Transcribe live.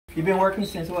You've been working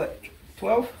since what?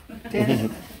 12?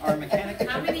 10? Our mechanic?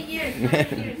 How many years?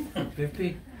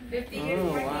 50. 50 years.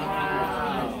 Oh,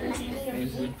 wow.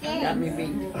 Got me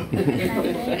beat.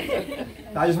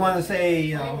 I just wanted to say,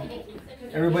 you know,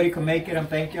 everybody can make it.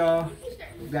 Thank y'all.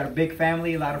 We've got a big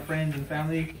family, a lot of friends and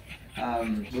family.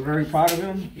 We're very proud of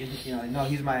him. You know,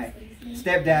 he's my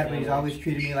stepdad, but he's always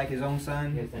treated me like his own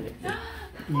son.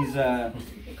 He's a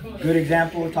good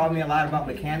example. Taught me a lot about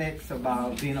mechanics,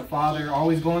 about being a father,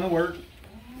 always going to work,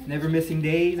 never missing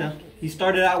days. He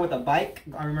started out with a bike.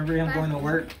 I remember him going to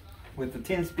work with a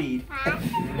 10-speed.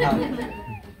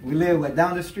 We live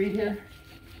down the street here,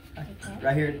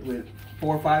 right here with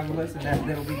 4 or 5 of us in that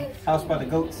little house by the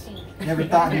goats. Never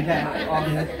thought he'd have all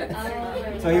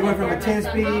this. So he went from a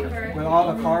 10-speed with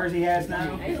all the cars he has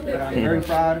now. But I'm very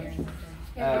proud.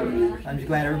 I'm just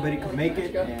glad everybody could make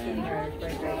it, and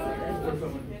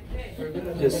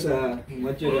just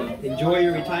want you to enjoy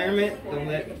your retirement. Don't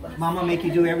let Mama make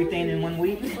you do everything in 1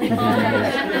 week.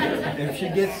 If she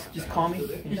gets, just call me.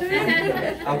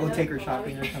 I'll go take her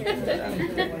shopping or something.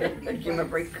 Give him a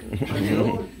break.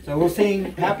 So we'll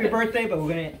sing Happy Birthday, but we're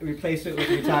going to replace it with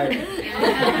retirement.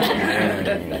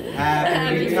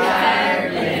 Happy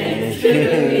retirement to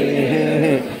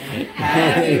you.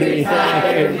 Happy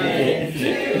retirement to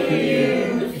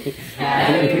you.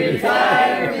 Happy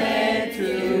retirement to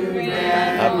you.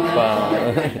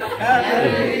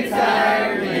 Happy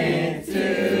retirement to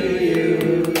you.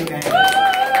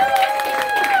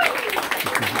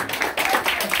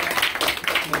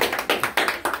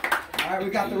 Alright, we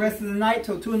got the rest of the night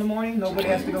till 2 in the morning. Nobody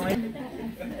has to go in.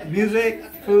 Music,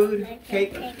 food,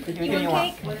 cake, anything you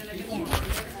want.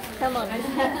 Come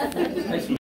on.